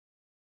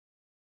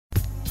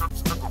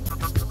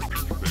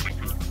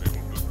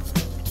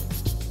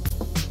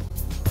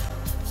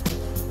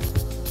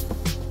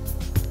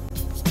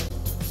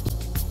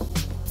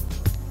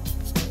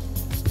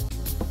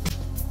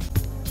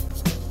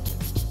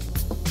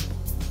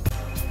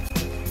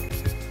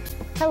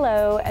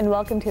Hello, and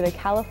welcome to the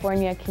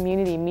California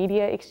Community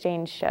Media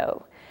Exchange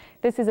Show.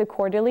 This is a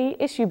quarterly,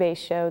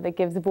 issue-based show that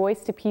gives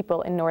voice to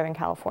people in Northern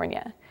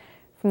California.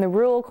 From the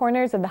rural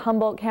corners of the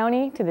Humboldt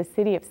County to the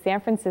city of San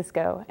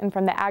Francisco, and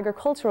from the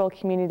agricultural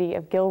community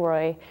of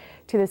Gilroy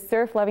to the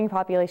surf-loving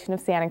population of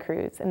Santa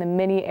Cruz and the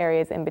many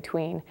areas in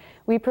between,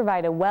 we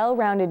provide a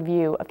well-rounded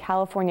view of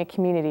California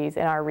communities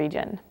in our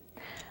region.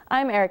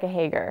 I'm Erica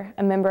Hager,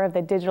 a member of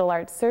the Digital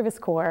Arts Service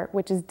Corps,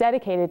 which is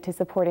dedicated to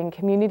supporting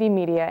community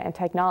media and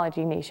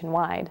technology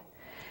nationwide.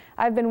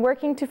 I've been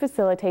working to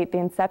facilitate the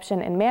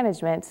inception and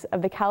management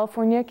of the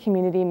California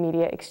Community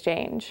Media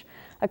Exchange,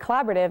 a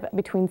collaborative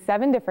between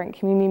 7 different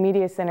community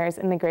media centers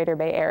in the Greater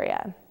Bay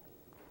Area.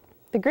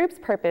 The group's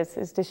purpose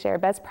is to share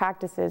best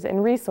practices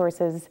and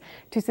resources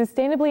to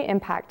sustainably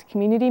impact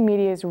community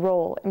media's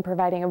role in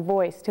providing a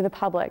voice to the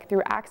public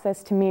through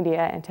access to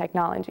media and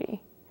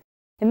technology.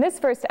 In this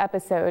first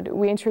episode,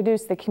 we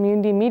introduce the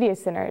community media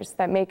centers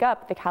that make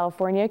up the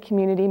California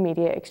Community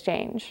Media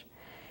Exchange.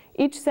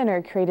 Each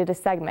center created a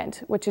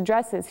segment which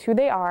addresses who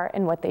they are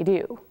and what they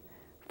do.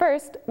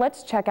 First,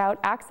 let's check out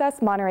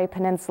Access Monterey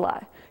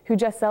Peninsula, who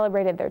just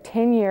celebrated their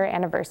 10-year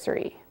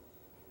anniversary.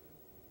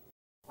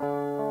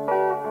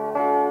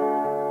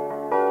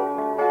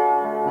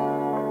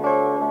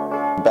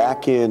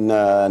 Back in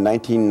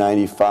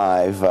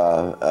 1995,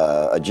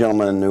 a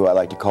gentleman who I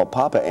like to call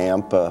Papa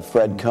Amp,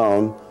 Fred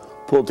Cohn,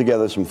 pulled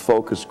together some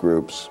focus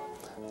groups,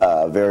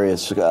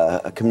 various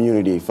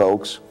community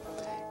folks,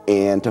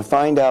 and to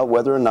find out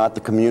whether or not the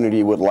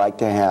community would like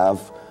to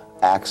have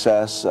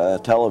access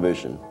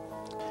television.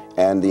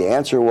 And the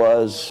answer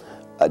was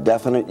a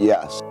definite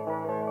yes.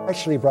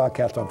 Actually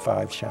broadcast on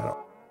 5 channels.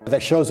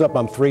 That shows up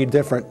on 3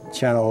 different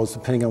channels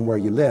depending on where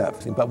you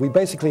live. But we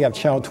basically have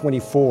channel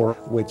 24,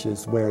 which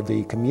is where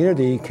the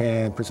community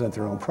can present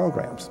their own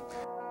programs.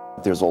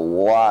 There's a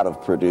lot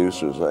of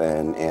producers,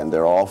 and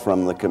they're all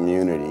from the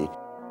community.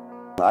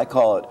 I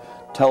call it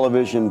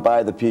television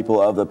by the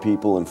people, of the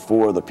people, and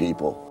for the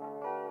people.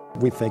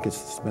 We think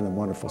it's been a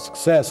wonderful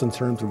success in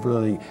terms of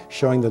really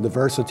showing the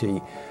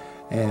diversity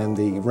and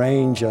the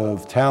range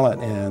of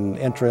talent and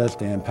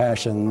interest and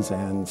passions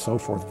and so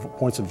forth,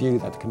 points of view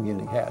that the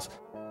community has.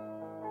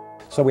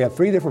 So we have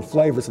 3 different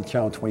flavors of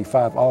Channel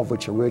 25, all of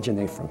which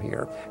originate from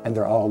here, and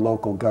they're all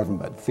local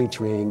government,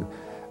 featuring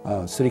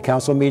city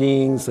council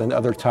meetings and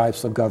other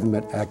types of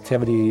government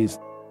activities.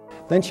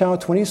 Then Channel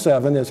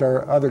 27 is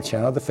our other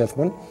channel, the 5th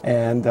one,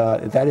 and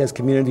that is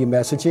community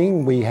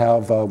messaging. We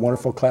have a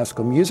wonderful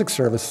classical music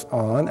service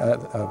on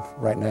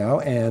right now,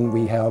 and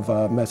we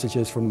have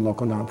messages from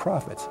local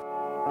nonprofits.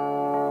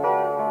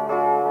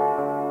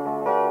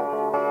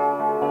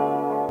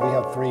 We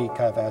have 3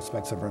 kind of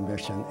aspects of our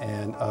mission,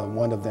 and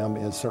one of them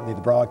is certainly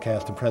the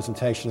broadcast and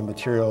presentation of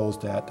materials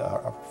that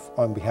are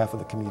on behalf of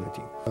the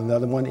community.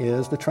 Another one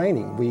is the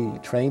training. We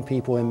train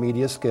people in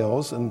media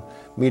skills and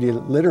media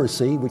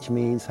literacy, which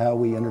means how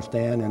we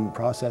understand and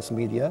process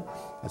media.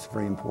 That's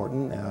very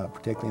important,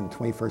 particularly in the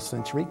 21st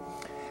century.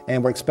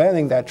 And we're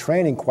expanding that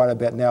training quite a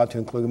bit now to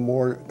include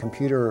more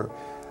computer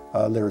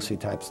literacy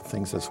types of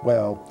things as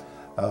well.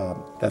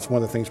 That's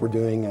one of the things we're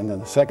doing, and then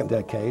the second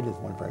decade is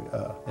one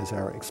of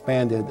our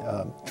expanded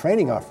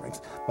training offerings.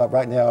 But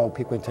right now,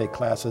 people can take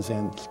classes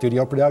in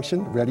studio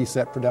production, ready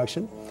set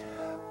production,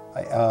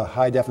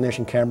 high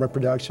definition camera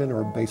production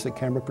or basic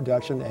camera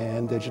production,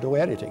 and digital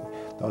editing.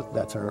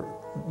 That's our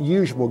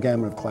usual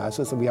gamut of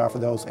classes, and we offer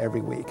those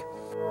every week.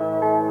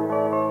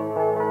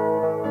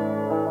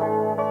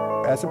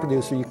 As a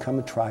producer, you come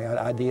and try out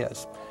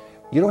ideas.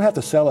 You don't have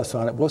to sell us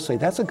on it. We'll say,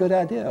 that's a good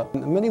idea.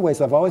 In many ways,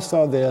 I've always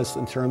saw this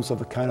in terms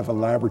of a kind of a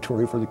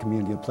laboratory for the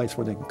community, a place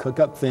where they can cook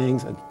up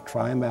things and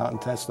try them out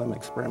and test them,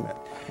 experiment,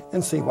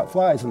 and see what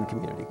flies in the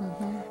community.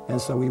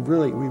 And so we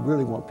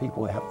really want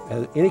people to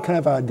have any kind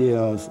of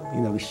ideas,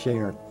 to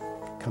share,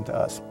 come to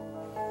us,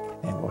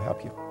 and we'll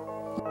help you.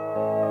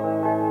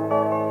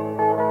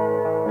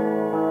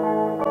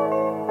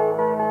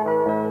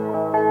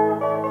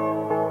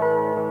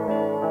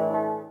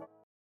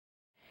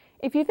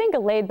 If you think a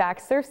laid-back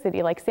surf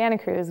city like Santa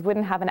Cruz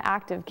wouldn't have an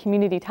active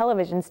community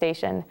television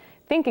station,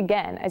 think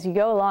again as you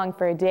go along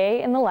for a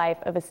day in the life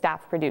of a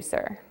staff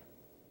producer.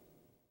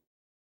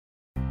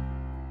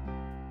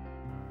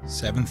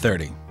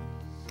 7:30.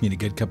 Need a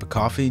good cup of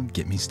coffee?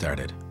 Get me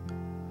started.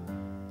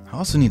 I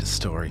also need a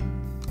story.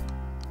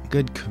 A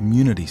good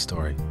community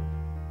story.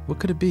 What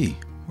could it be?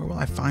 Where will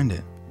I find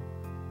it?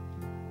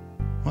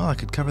 Well, I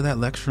could cover that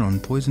lecture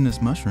on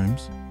poisonous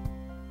mushrooms.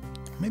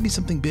 Maybe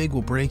something big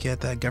will break at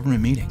that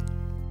government meeting.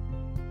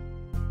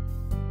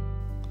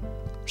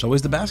 There's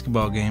always the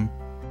basketball game.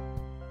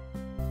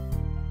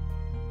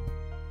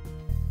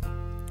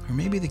 Or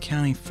maybe the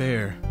county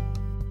fair.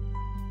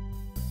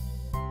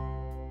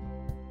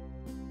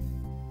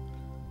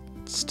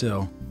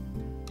 Still,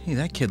 hey,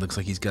 that kid looks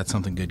like he's got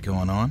something good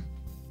going on.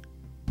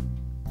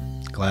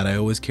 Glad I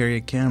always carry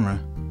a camera.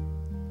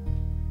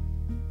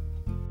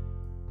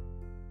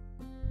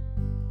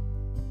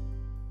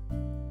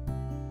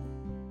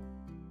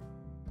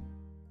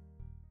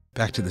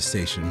 Back to the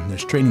station.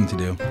 There's training to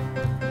do.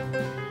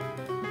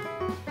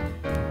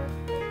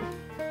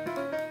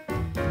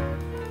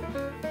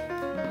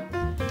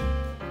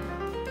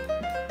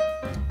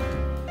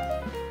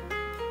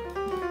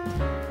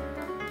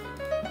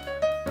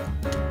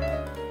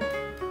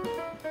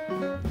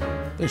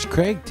 There's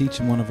Craig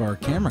teaching one of our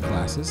camera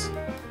classes.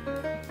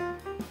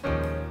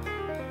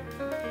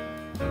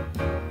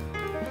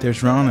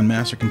 There's Ron in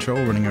Master Control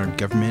running our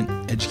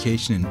government,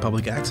 education, and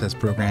public access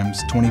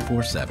programs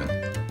 24/7.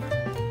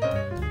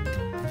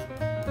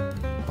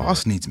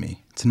 Boss needs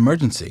me. It's an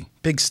emergency.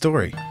 Big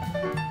story.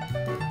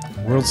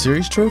 World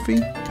Series trophy?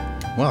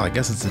 Well, I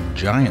guess it's a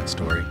giant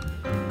story.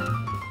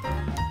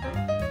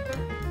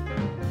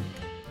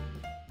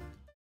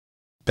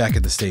 Back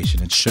at the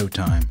station, it's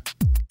showtime.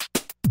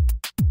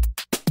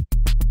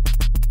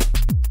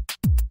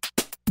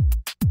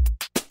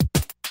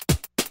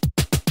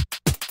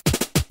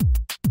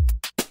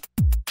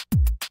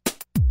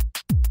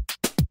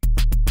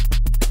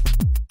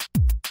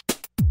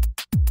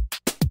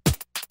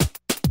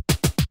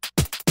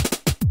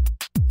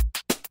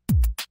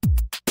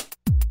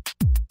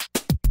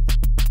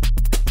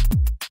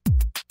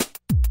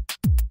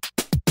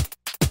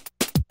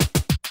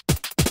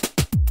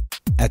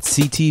 At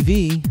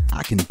CTV,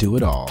 I can do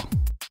it all.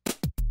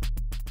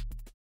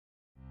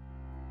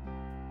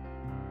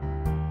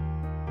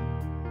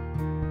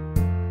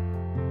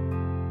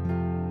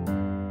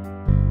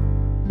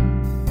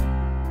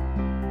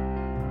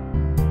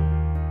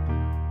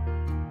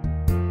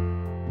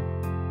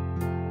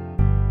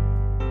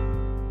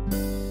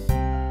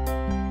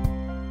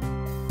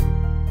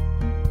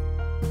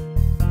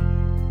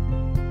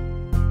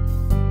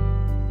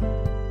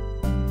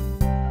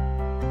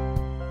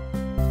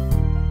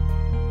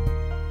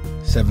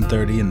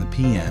 .30 in the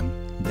PM,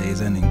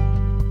 day's ending.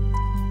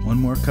 One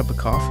more cup of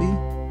coffee,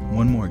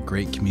 one more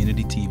great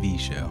community TV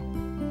show.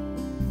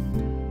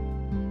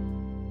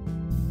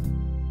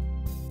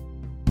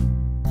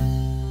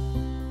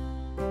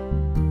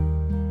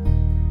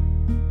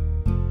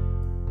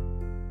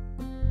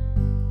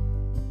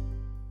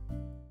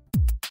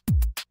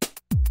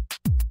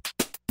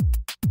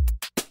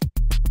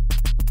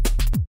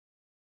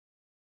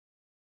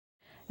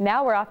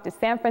 Now we're off to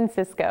San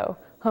Francisco,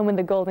 home of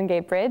the Golden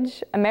Gate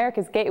Bridge,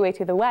 America's gateway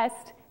to the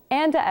West,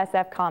 and to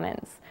SF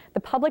Commons, the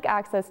public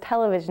access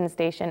television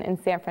station in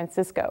San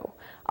Francisco,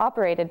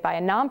 operated by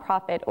a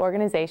nonprofit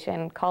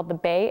organization called the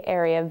Bay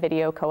Area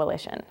Video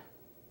Coalition.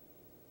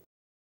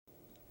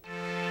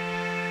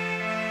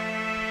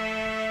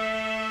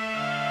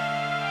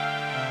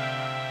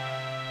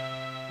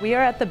 We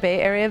are at the Bay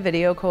Area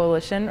Video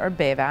Coalition, or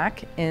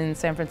BAVAC, in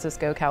San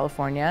Francisco,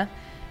 California.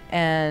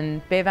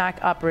 And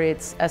BAVAC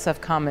operates SF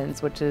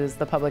Commons, which is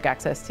the public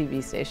access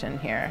TV station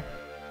here.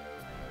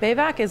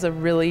 BAVAC is a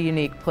really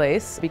unique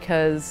place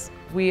because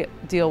we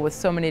deal with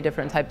so many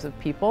different types of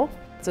people.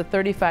 It's a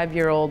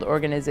 35-year-old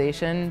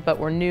organization, but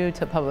we're new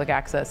to public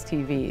access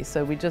TV.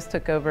 So we just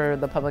took over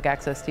the public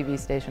access TV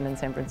station in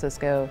San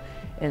Francisco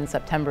in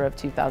September of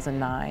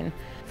 2009.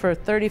 For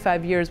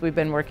 35 years, we've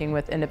been working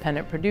with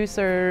independent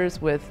producers,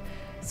 with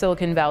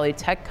Silicon Valley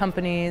tech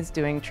companies,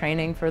 doing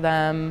training for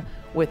them,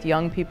 with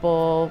young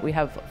people. We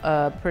have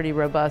a pretty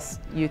robust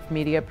youth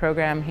media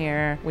program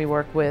here. We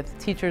work with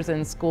teachers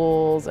in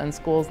schools and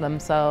schools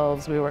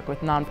themselves. We work with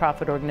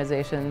nonprofit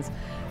organizations.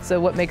 So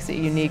what makes it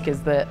unique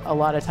is that a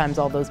lot of times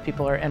all those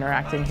people are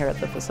interacting here at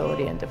the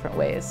facility in different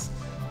ways.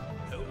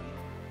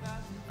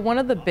 One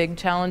of the big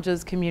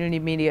challenges community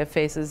media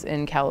faces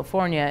in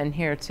California, and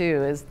here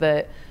too, is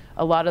that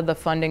a lot of the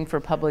funding for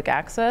public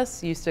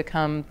access used to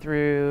come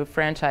through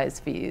franchise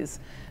fees.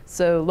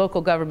 So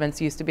local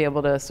governments used to be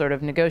able to sort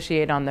of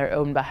negotiate on their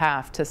own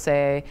behalf to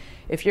say,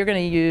 if you're going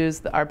to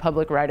use our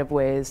public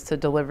right-of-ways to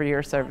deliver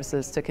your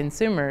services to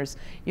consumers,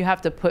 you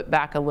have to put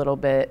back a little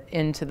bit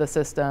into the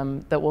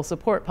system that will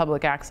support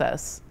public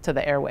access to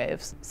the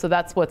airwaves. So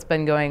that's what's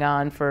been going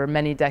on for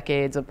many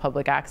decades of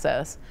public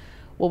access.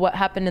 Well, what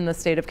happened in the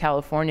state of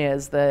California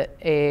is that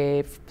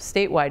a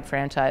statewide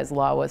franchise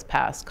law was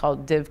passed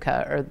called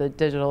DIVCA, or the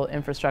Digital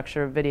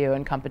Infrastructure Video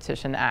and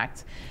Competition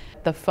Act.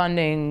 The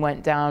funding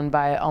went down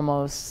by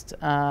almost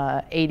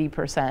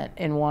 80%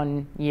 in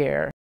 1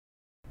 year.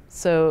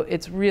 So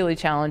it's really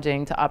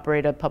challenging to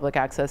operate a public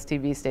access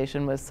TV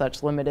station with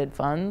such limited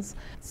funds.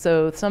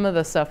 So some of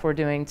the stuff we're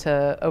doing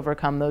to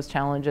overcome those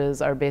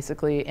challenges are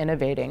basically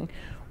innovating.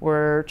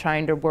 We're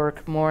trying to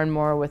work more and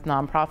more with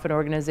nonprofit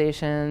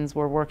organizations.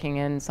 We're working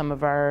in some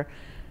of our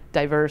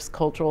diverse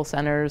cultural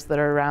centers that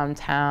are around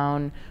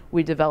town.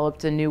 We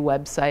developed a new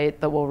website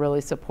that will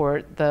really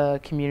support the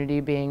community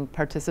being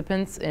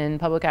participants in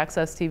public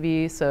access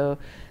TV, so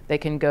they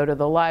can go to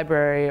the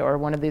library or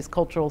one of these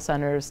cultural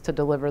centers to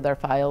deliver their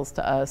files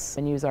to us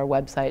and use our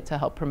website to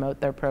help promote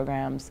their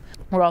programs.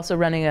 We're also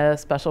running a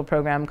special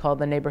program called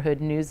the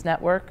Neighborhood News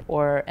Network,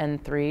 or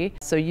N3.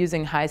 So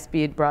using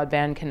high-speed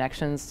broadband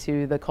connections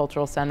to the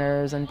cultural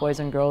centers and Boys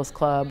and Girls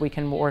Club, we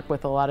can work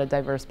with a lot of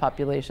diverse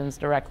populations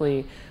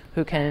directly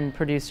who can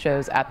produce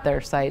shows at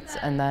their sites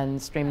and then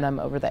stream them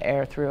over the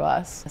air through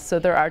us. So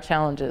there are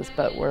challenges,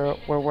 but we're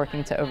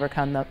working to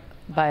overcome them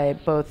by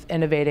both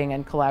innovating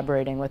and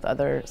collaborating with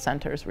other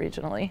centers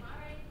regionally.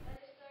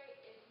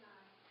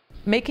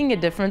 Making a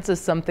difference is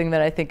something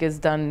that I think is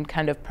done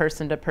kind of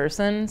person to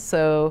person.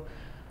 So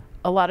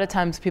a lot of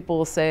times people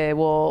will say,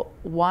 well,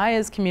 why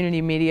is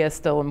community media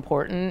still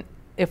important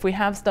If we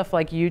have stuff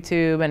like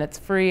YouTube and it's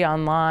free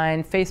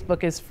online,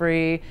 Facebook is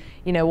free,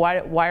 you know,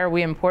 why are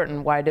we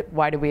important? Why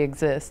do we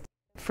exist?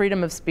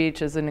 Freedom of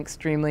speech is an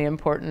extremely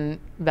important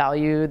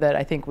value that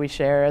I think we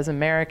share as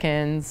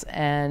Americans,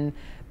 and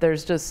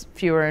there's just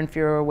fewer and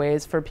fewer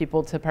ways for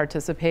people to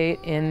participate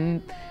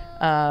in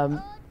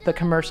the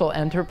commercial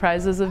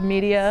enterprises of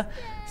media.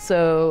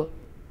 So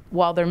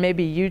while there may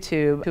be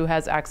YouTube, who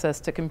has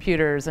access to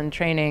computers and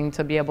training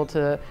to be able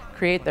to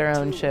create their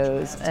own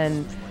shows,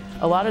 and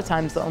a lot of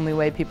times the only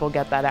way people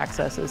get that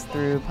access is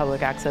through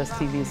public access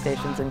TV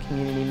stations and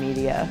community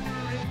media.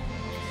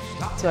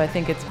 So I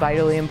think it's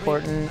vitally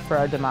important for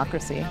our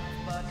democracy.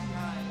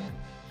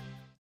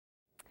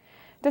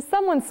 Does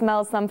someone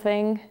smell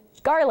something?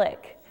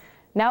 Garlic.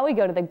 Now we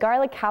go to the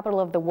garlic capital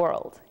of the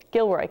world,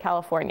 Gilroy,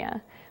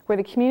 California, where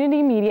the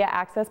Community Media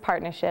Access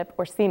Partnership,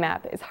 or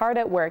CMAP, is hard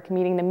at work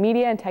meeting the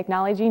media and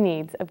technology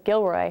needs of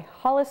Gilroy,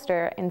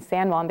 Hollister, and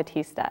San Juan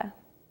Bautista.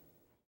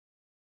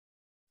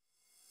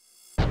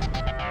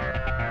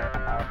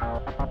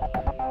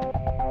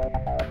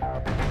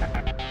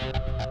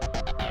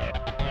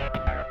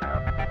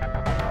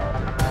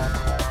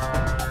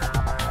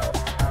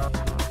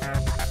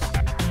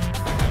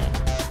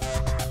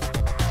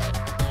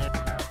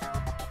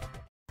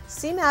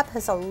 CMAP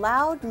has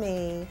allowed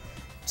me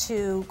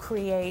to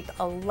create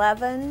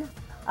 11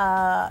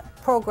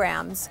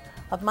 programs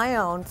of my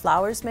own,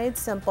 Flowers Made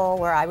Simple,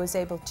 where I was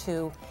able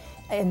to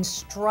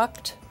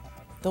instruct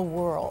the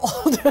world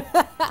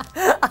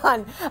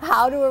on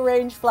how to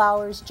arrange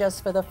flowers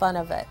just for the fun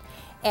of it.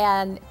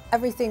 And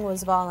everything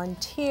was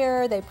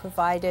volunteer. They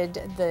provided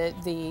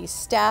the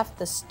staff,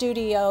 the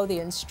studio, the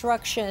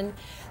instruction.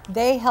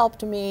 They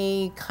helped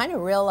me kind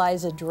of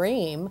realize a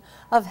dream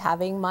of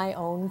having my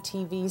own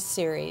TV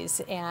series,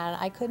 and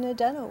I couldn't have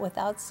done it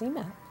without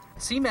CMAP.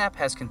 CMAP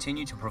has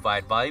continued to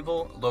provide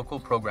valuable local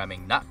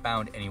programming not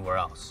found anywhere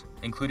else,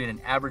 including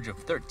an average of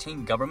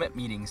 13 government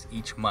meetings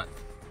each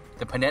month,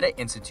 the Panetta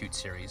Institute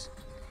series,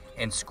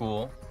 and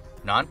school,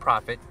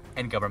 nonprofit,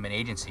 and government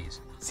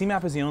agencies.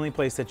 CMAP is the only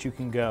place that you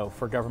can go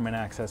for government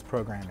access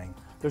programming.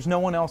 There's no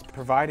one else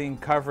providing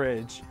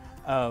coverage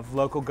of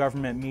local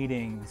government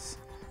meetings,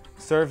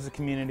 serves the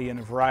community in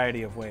a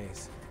variety of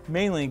ways.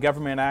 Mainly,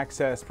 government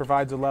access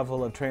provides a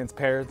level of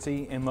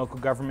transparency in local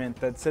government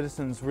that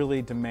citizens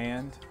really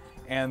demand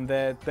and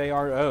that they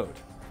are owed.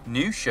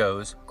 New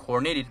shows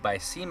coordinated by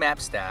CMAP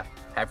staff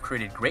have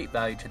created great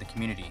value to the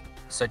community,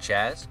 such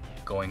as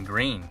Going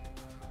Green,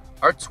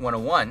 Arts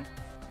 101,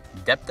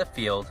 Depth of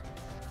Field,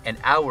 and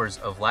hours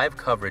of live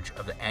coverage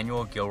of the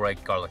annual Gilroy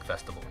Garlic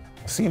Festival.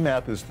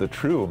 CMAP is the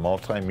true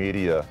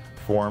multimedia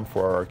forum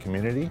for our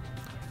community.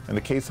 In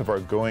the case of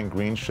our Going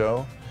Green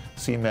show,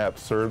 CMAP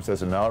serves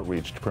as an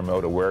outreach to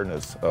promote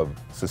awareness of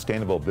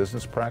sustainable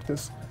business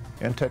practice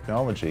and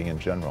technology in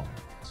general.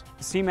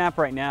 CMAP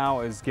right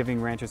now is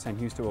giving Rancho San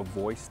Justo a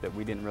voice that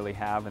we didn't really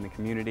have in the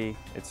community.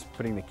 It's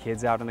putting the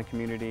kids out in the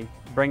community,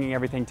 bringing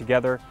everything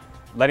together,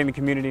 letting the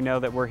community know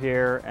that we're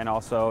here, and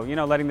also, you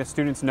know, letting the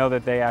students know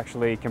that they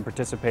actually can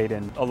participate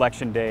in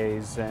election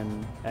days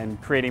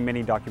and creating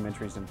mini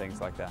documentaries and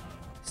things like that.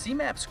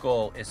 CMAP's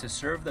goal is to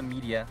serve the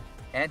media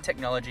and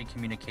technology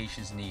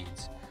communications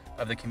needs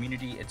of the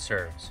community it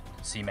serves.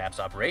 CMAP's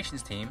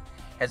operations team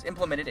has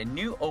implemented a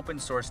new open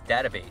source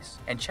database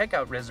and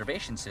checkout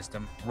reservation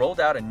system,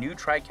 rolled out a new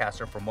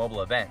TriCaster for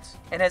mobile events,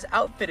 and has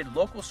outfitted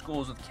local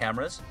schools with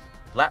cameras,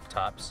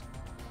 laptops,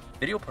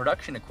 video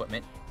production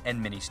equipment, and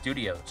mini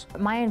studios.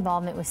 My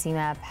involvement with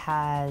CMAP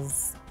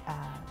has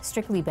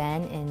strictly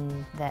been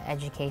in the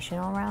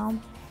educational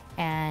realm,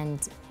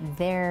 and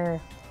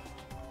their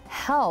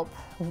help,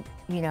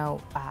 you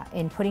know,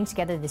 in putting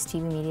together this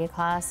TV media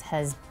class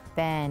has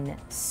been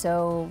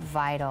so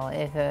vital.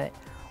 If it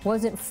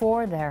wasn't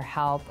for their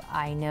help,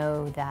 I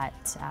know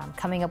that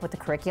coming up with the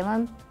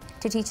curriculum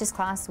to teach this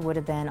class would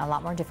have been a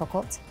lot more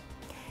difficult.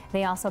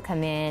 They also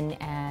come in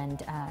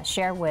and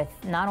share with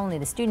not only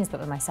the students but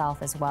with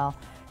myself as well,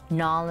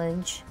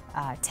 knowledge,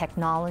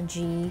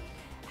 technology,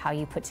 how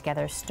you put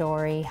together a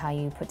story, how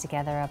you put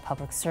together a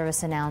public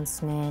service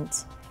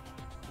announcement.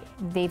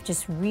 They've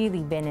just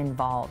really been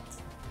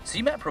involved.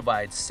 CMAP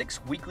provides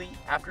 6 weekly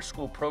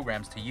after-school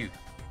programs to youth.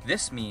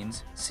 This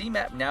means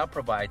CMAP now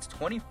provides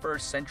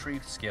 21st century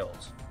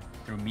skills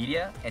through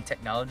media and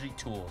technology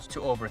tools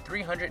to over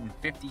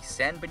 350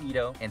 San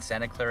Benito and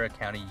Santa Clara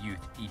County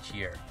youth each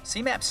year.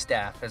 CMAP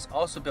staff has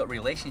also built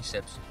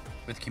relationships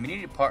with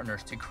community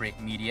partners to create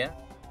media,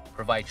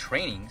 provide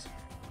trainings,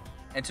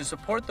 and to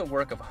support the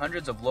work of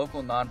hundreds of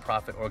local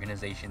nonprofit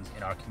organizations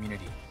in our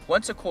community.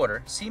 Once a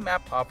quarter,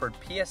 CMAP offered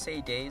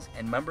PSA days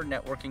and member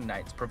networking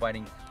nights,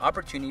 providing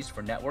opportunities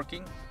for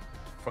networking,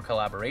 for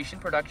collaboration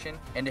production,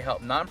 and to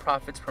help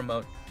nonprofits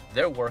promote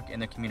their work in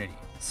the community.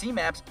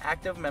 CMAP's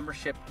active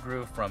membership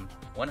grew from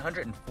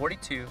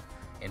 142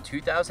 in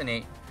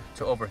 2008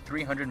 to over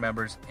 300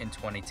 members in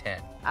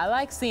 2010. I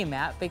like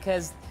CMAP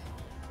because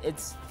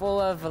it's full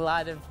of a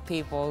lot of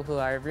people who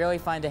are really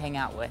fun to hang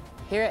out with.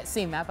 Here at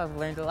CMAP, I've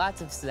learned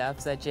lots of stuff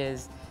such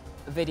as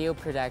video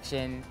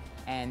production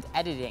and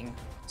editing.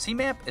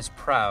 CMAP is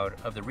proud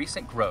of the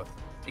recent growth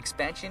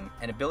expansion,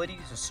 and ability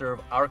to serve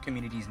our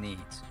community's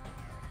needs.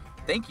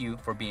 Thank you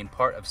for being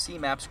part of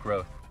CMAP's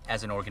growth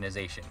as an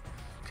organization,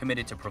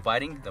 committed to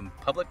providing the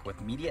public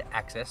with media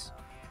access,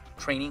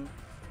 training,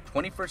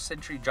 21st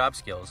century job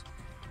skills,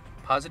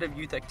 positive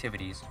youth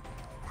activities,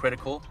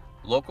 critical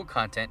local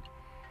content,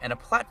 and a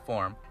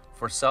platform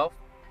for self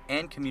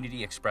and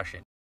community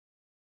expression.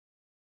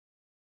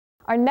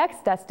 Our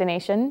next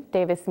destination,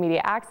 Davis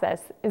Media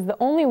Access, is the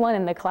only one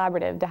in the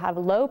collaborative to have a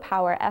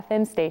low-power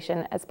FM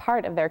station as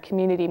part of their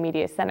Community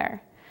Media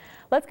Center.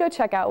 Let's go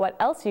check out what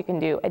else you can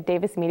do at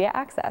Davis Media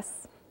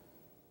Access.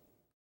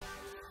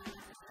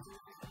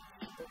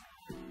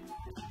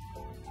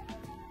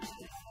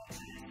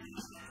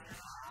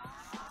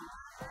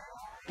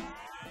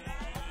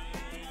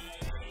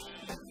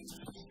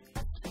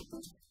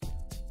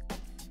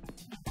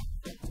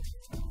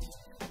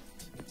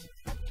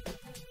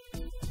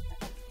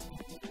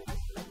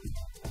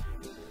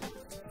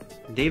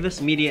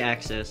 Davis Media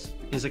Access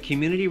is a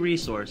community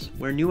resource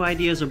where new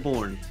ideas are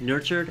born,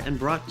 nurtured, and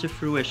brought to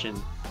fruition,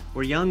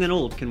 where young and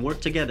old can work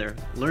together,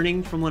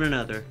 learning from one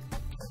another.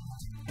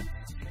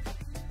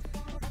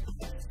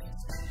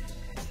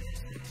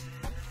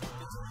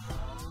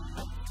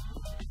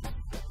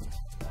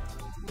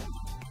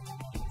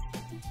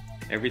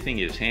 Everything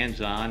is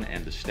hands-on,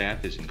 and the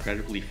staff is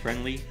incredibly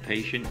friendly,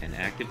 patient, and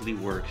actively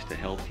works to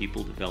help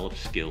people develop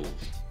skills.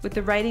 With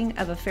the writing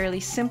of a fairly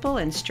simple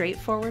and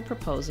straightforward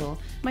proposal,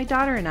 my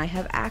daughter and I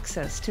have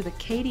access to the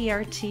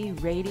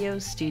KDRT radio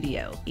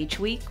studio. Each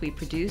week we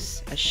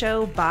produce a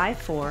show by,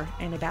 for,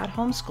 and about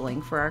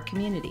homeschooling for our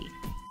community.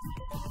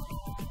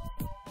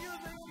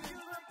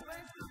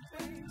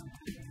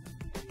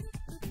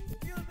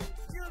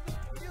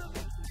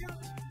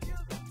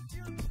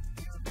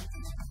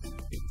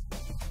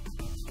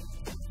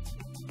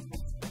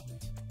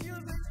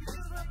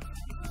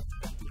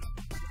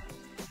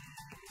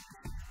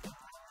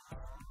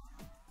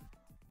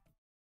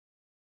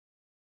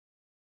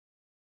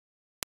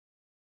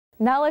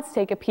 Now let's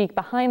take a peek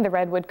behind the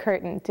Redwood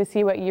curtain to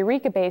see what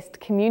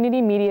Eureka-based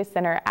Community Media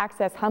Center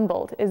Access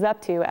Humboldt is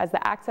up to as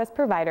the access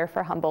provider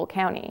for Humboldt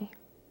County.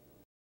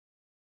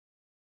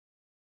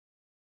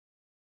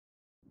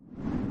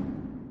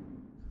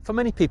 For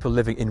many people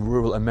living in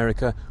rural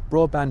America,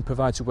 broadband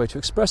provides a way to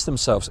express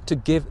themselves, to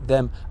give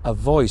them a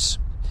voice.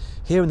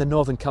 Here in the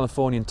Northern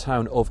Californian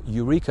town of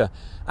Eureka,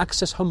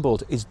 Access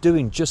Humboldt is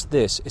doing just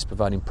this. It's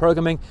providing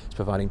programming, it's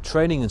providing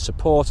training and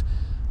support,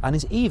 and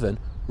is even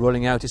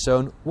rolling out its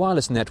own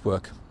wireless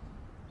network.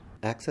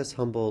 Access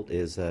Humboldt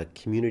is a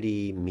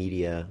community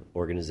media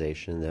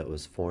organization that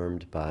was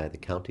formed by the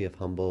County of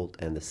Humboldt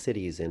and the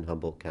cities in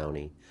Humboldt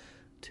County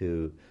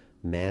to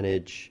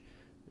manage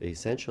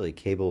essentially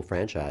cable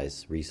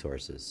franchise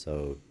resources,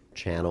 so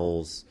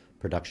channels,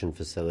 production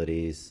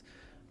facilities,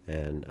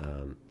 and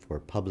for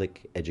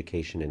public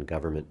education and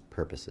government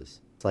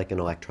purposes. It's like an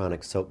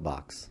electronic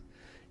soapbox.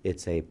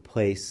 It's a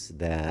place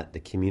that the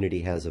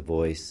community has a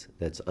voice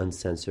that's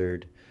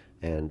uncensored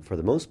and, for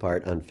the most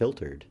part,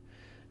 unfiltered.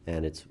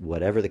 And it's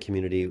whatever the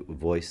community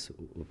wants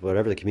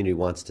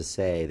to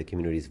say, the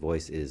community's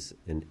voice is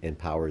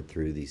empowered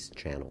through these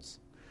channels.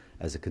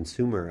 As a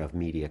consumer of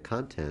media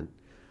content,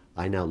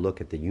 I now look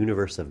at the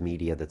universe of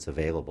media that's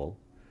available,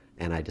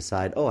 and I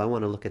decide, oh, I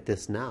want to look at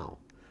this now.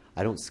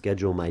 I don't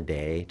schedule my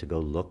day to go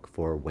look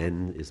for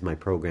when is my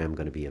program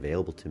going to be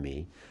available to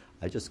me.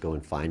 I just go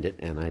and find it,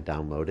 and I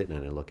download it,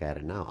 and I look at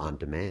it now on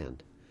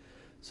demand.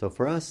 So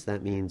for us,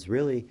 that means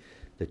really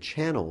the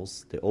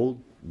channels, the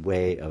old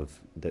way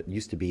of, that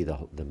used to be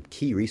the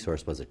key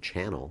resource was a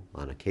channel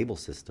on a cable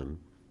system.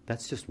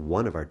 That's just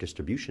one of our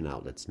distribution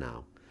outlets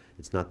now.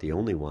 It's not the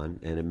only one,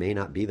 and it may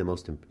not be the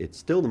most, it's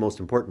still the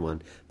most important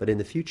one, but in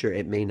the future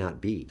it may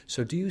not be.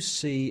 So do you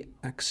see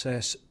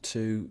access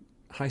to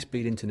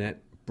high-speed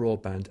internet,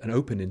 broadband and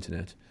open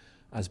internet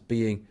as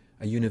being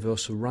a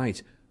universal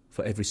right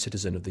for every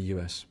citizen of the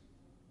US?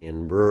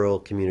 In rural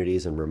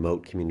communities and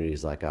remote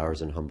communities like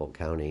ours in Humboldt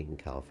County in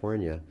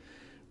California,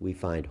 we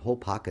find whole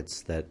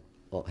pockets that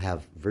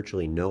have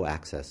virtually no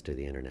access to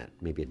the internet.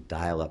 Maybe a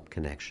dial-up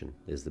connection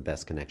is the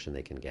best connection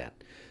they can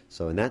get.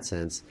 So in that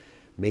sense,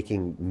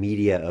 making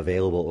media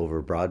available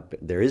over broadband,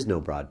 there is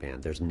no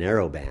broadband. There's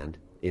narrowband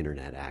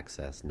internet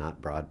access,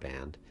 not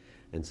broadband.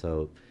 And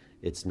so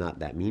it's not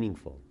that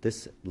meaningful.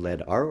 This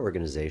led our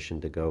organization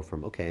to go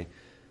from, okay,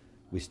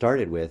 we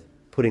started with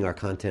putting our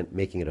content,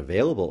 making it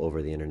available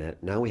over the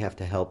internet. Now we have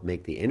to help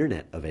make the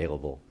internet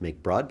available,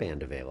 make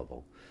broadband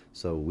available.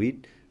 So we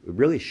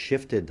really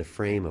shifted the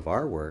frame of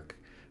our work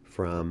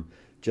from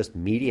just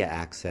media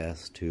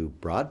access to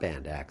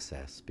broadband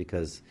access,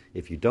 because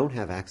if you don't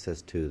have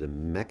access to the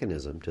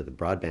mechanism, to the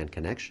broadband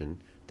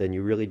connection, then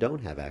you really don't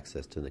have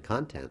access to the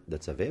content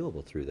that's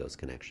available through those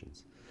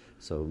connections.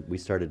 So we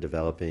started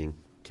developing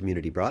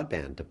community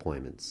broadband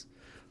deployments,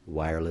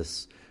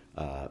 wireless,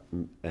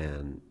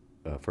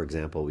 for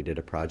example, we did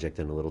a project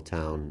in a little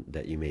town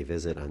that you may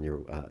visit on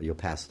your, you'll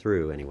pass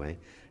through anyway,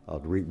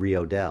 called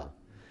Rio Del,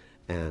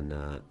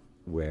 and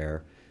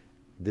where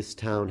this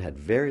town had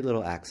very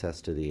little access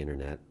to the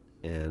internet,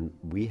 and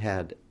we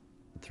had,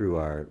 through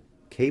our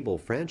cable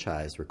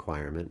franchise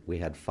requirement, we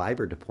had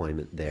fiber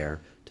deployment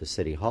there to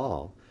City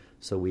Hall.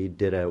 So we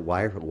did a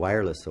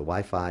wireless, a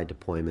Wi-Fi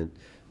deployment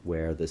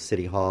where the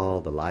City Hall,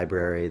 the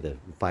library, the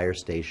fire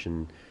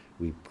station,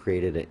 we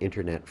created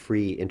an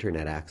free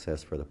internet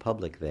access for the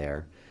public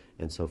there.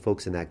 And so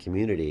folks in that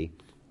community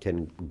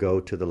can go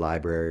to the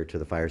library or to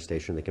the fire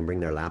station, they can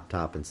bring their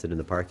laptop and sit in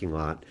the parking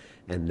lot,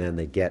 and then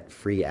they get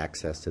free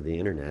access to the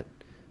internet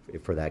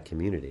for that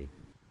community.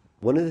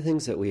 One of the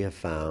things that we have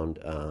found,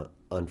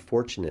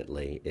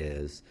 unfortunately,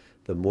 is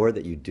the more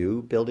that you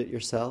do build it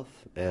yourself,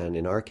 and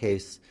in our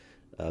case,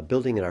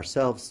 building it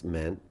ourselves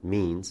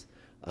means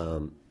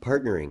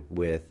partnering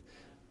with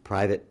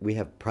we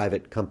have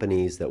private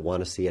companies that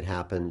want to see it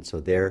happen,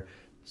 so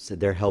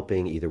they're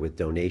helping either with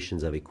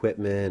donations of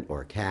equipment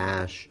or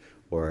cash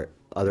or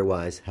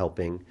otherwise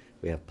helping.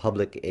 We have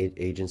public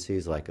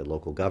agencies like a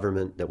local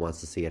government that wants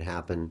to see it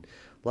happen.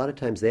 A lot of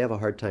times they have a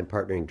hard time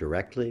partnering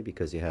directly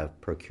because you have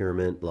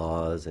procurement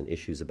laws and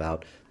issues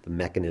about the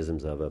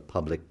mechanisms of a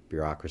public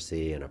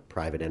bureaucracy and a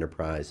private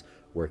enterprise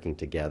working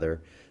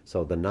together.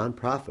 So we're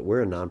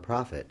a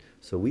nonprofit,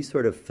 so we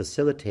sort of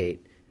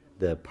facilitate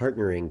the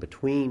partnering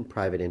between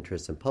private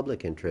interests and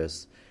public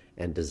interests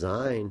and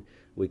design,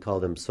 we call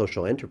them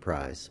social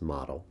enterprise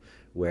model,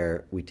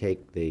 where we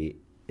take the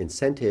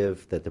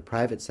incentive that the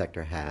private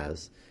sector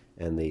has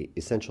and the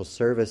essential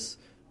service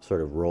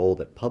sort of role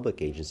that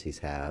public agencies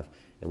have,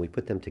 and we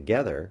put them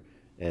together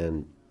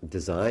and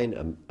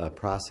design a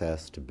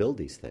process to build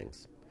these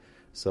things.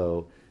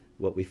 So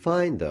what we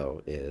find,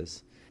 though,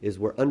 is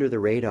we're under the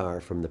radar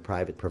from the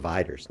private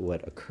providers.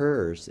 What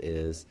occurs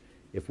is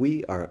if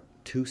we are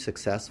too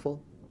successful,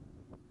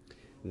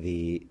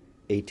 the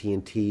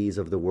AT&Ts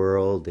of the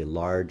world, the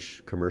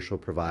large commercial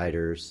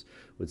providers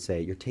would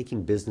say, you're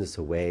taking business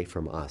away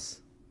from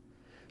us.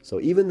 So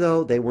even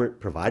though they weren't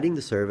providing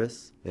the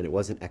service and it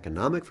wasn't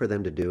economic for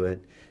them to do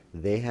it,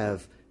 they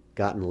have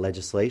gotten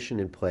legislation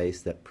in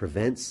place that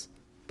prevents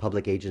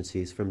public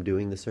agencies from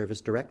doing the service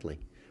directly.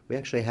 We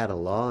actually had a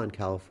law in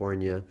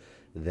California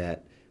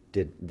that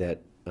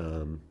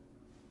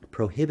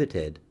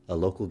prohibited a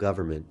local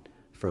government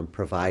from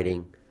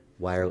providing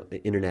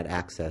internet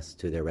access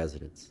to their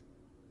residents.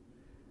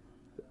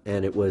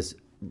 And it was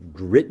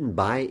written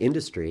by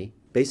industry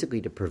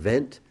basically to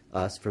prevent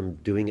us from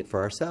doing it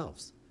for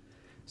ourselves.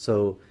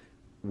 So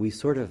we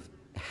sort of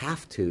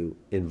have to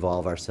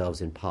involve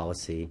ourselves in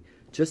policy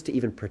just to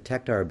even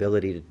protect our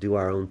ability to do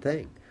our own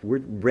thing. We're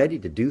ready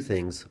to do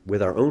things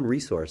with our own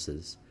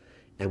resources,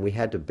 and we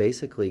had to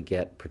basically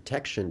get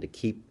protection to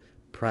keep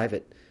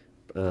private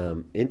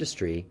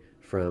industry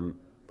from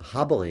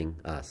hobbling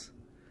us.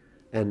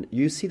 And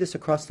you see this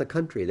across the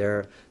country.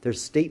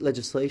 There's state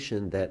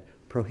legislation that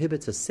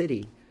prohibits a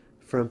city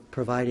from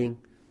providing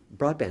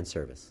broadband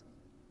service.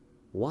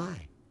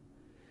 Why?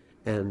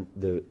 And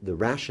the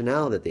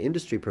rationale that the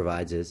industry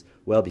provides is,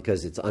 well,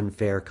 because it's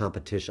unfair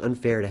competition,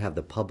 unfair to have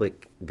the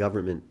public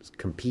government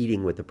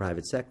competing with the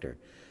private sector.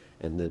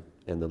 And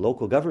the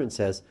local government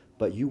says,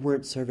 but you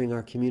weren't serving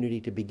our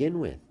community to begin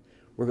with.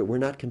 We're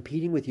not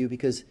competing with you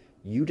because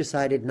you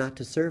decided not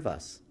to serve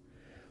us.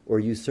 Or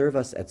you serve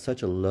us at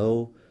such a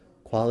low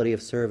quality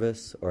of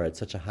service or at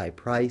such a high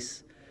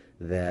price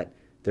that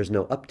there's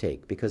no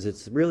uptake, because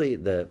it's really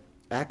the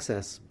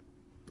access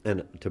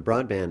and to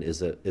broadband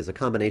is a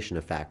combination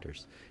of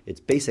factors. It's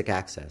basic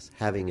access,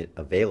 having it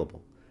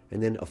available,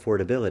 and then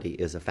affordability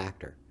is a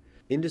factor.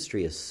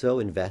 Industry is so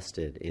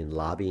invested in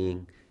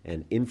lobbying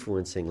and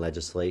influencing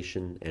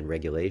legislation and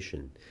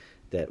regulation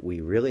that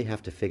we really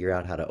have to figure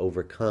out how to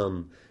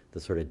overcome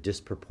the sort of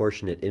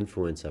disproportionate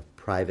influence of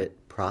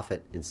private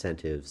profit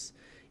incentives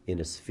in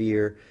a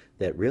sphere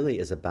that really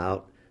is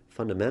about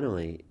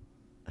fundamentally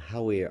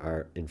how we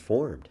are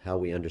informed, how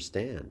we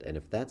understand. And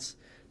if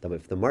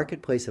the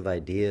marketplace of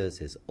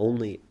ideas is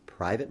only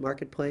private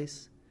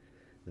marketplace,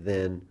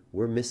 then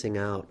we're missing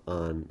out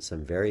on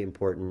some very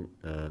important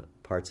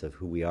parts of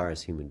who we are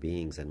as human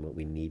beings and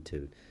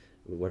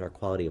what our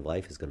quality of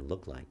life is going to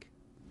look like.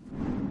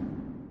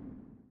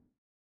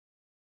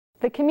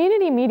 The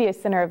Community Media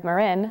Center of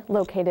Marin,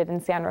 located in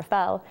San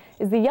Rafael,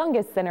 is the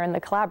youngest center in the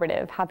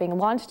collaborative, having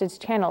launched its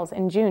channels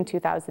in June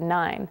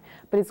 2009,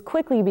 but is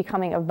quickly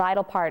becoming a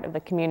vital part of the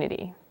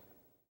community.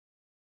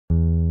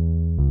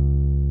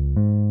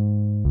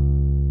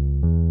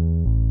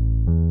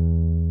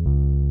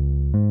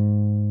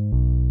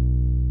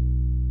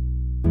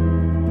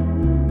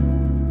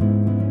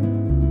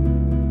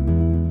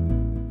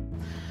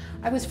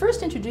 I was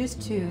first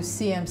introduced to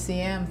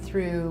CMCM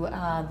through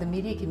the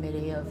media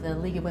committee of the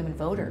League of Women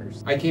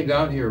Voters. I came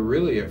down here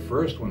really at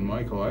first when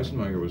Michael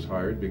Eisenmenger was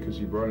hired because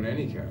he brought an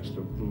Anycast,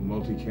 a little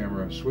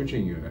multi-camera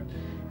switching unit.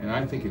 And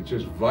I think it's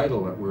just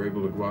vital that we're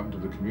able to go out into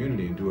the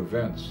community and do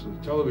events.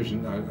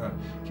 Television,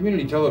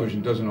 community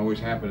television doesn't always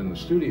happen in the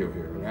studio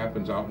here. It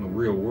happens out in the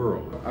real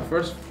world. I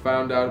first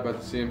found out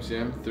about the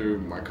CMCM through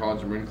my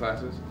college Marin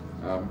classes.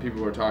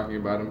 People were talking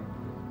about them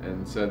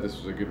and said this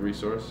was a good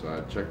resource, so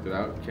I checked it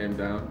out, came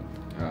down,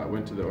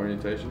 went to the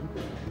orientation,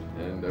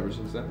 and ever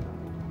since then.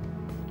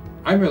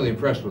 I'm really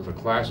impressed with the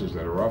classes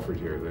that are offered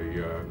here.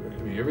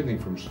 I mean, everything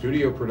from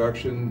studio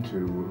production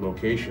to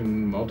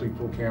location,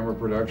 multiple camera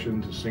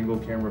production to single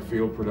camera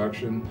field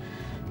production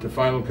to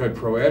Final Cut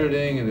Pro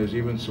editing, and there's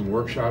even some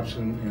workshops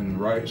in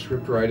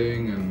script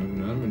writing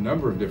and a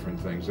number of different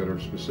things that are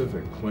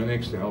specific.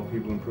 Clinics to help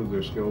people improve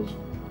their skills.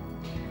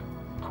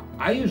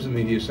 I use the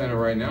Media Center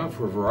right now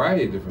for a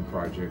variety of different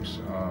projects.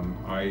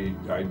 I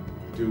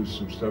do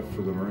some stuff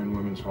for the Marin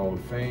Women's Hall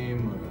of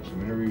Fame,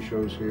 some interview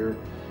shows here.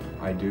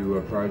 I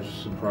do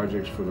some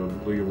projects for the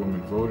League of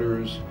Women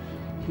Voters.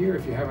 Here,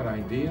 if you have an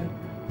idea,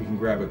 you can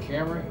grab a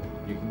camera,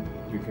 you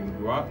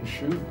can go out and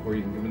shoot, or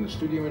you can come in the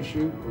studio and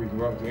shoot, or you can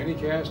go out with the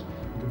Anycast,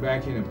 you come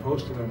back in and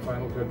post it on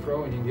Final Cut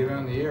Pro, and you can get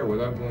on the air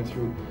without going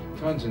through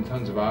tons and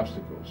tons of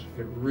obstacles.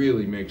 It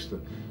really makes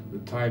the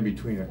time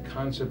between a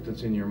concept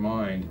that's in your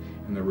mind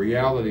and the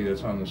reality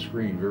that's on the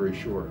screen very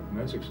short, and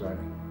that's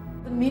exciting.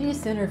 The Media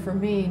Center for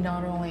me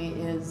not only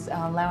is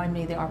allowing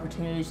me the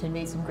opportunity to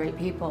meet some great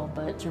people,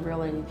 but to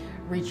really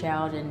reach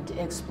out and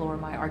explore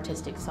my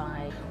artistic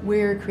side.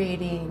 We're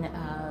creating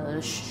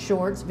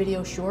shorts,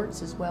 video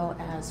shorts, as well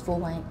as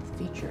full-length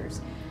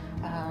features.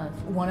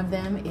 One of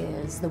them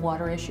is the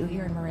water issue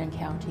here in Marin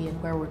County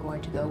and where we're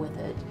going to go with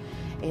it.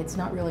 It's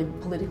not really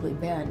politically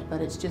bent,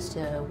 but it's just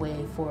a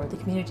way for the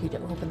community to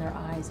open their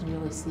eyes and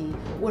really see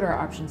what our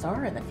options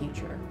are in the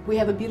future. We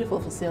have a beautiful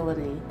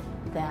facility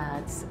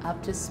that's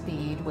up to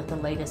speed with the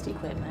latest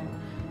equipment,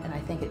 and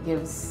I think it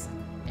gives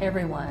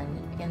everyone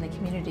in the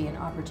community an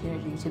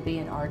opportunity to be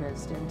an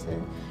artist and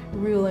to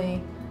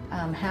really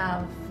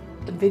have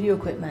video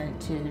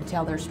equipment to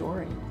tell their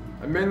story.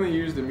 I mainly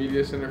use the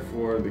Media Center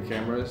for the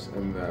cameras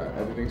and the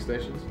editing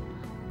stations.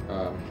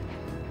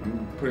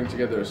 I'm putting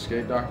together a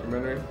skate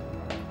documentary,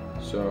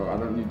 so I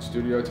don't need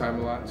studio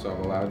time a lot, so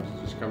I'm allowed to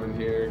just come in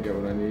here, get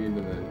what I need,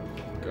 and then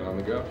get on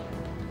the go.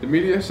 The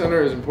Media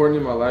Center is important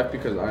in my life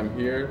because I'm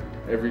here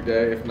every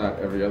day, if not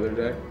every other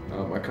day.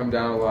 I come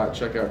down a lot,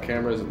 check out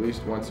cameras at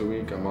least once a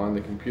week. I'm on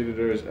the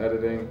computers,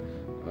 editing.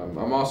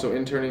 I'm also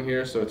interning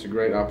here, so it's a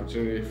great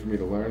opportunity for me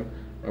to learn.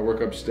 I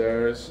work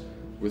upstairs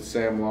with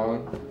Sam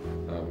Long.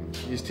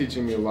 He's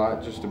teaching me a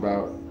lot just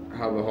about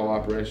how the whole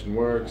operation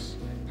works,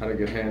 how to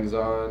get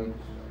hands-on,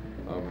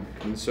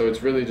 and so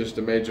it's really just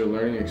a major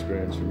learning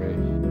experience for me.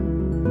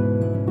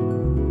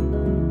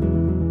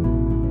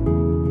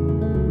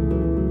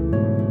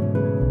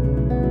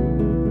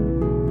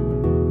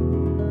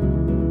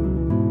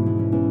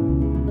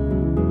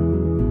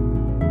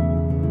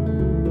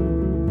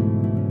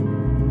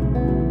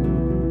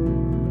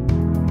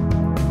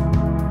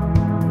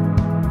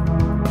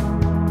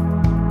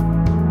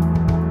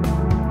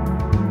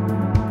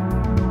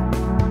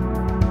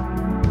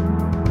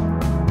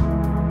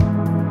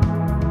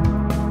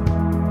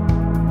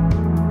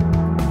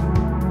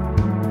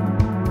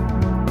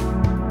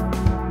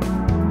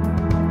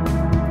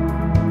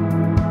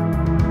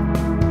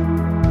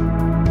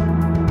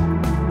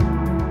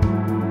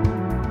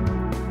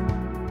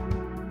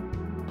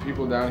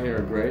 People down here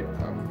are great.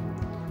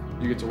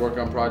 You get to work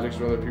on projects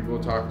with other people,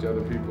 talk to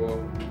other people,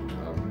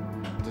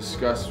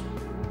 discuss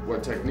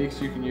what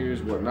techniques you can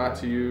use, what not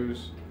to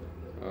use.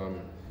 And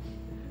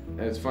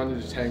it's fun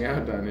to just hang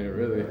out down here,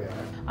 really.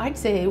 I'd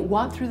say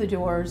walk through the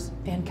doors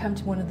and come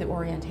to one of the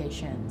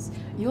orientations.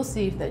 You'll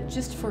see that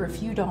just for a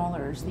few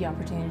dollars, the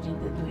opportunity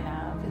that you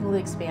have, it'll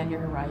expand your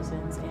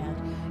horizons and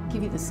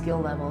give you the skill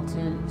level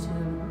to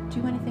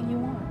do anything you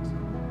want.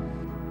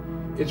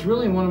 It's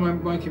really one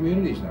of my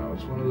communities now.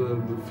 It's one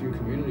of the few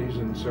communities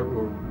in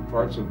several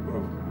parts of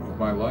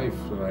my life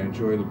that I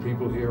enjoy the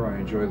people here. I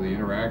enjoy the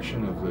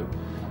interaction of the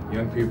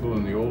young people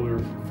and the older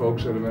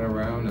folks that have been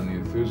around, and the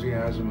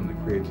enthusiasm and the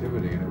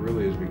creativity, and it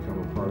really has become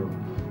a part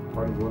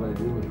of what I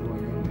do and who I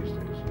am these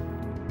days.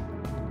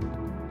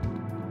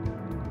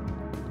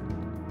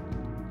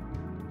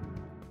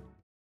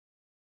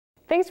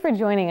 Thanks for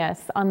joining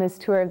us on this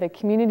tour of the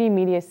community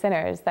media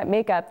centers that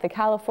make up the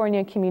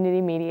California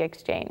Community Media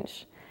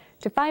Exchange.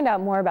 To find out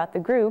more about the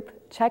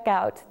group, check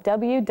out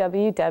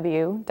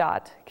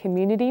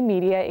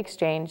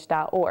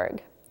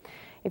www.communitymediaexchange.org.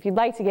 If you'd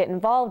like to get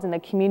involved in the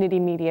community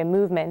media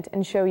movement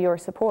and show your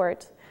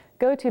support,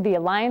 go to the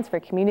Alliance for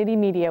Community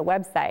Media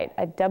website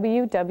at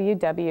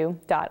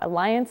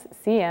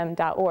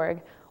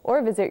www.alliancecm.org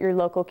or visit your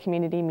local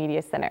community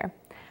media center.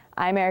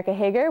 I'm Erica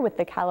Hager with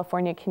the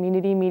California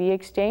Community Media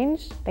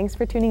Exchange. Thanks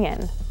for tuning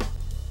in.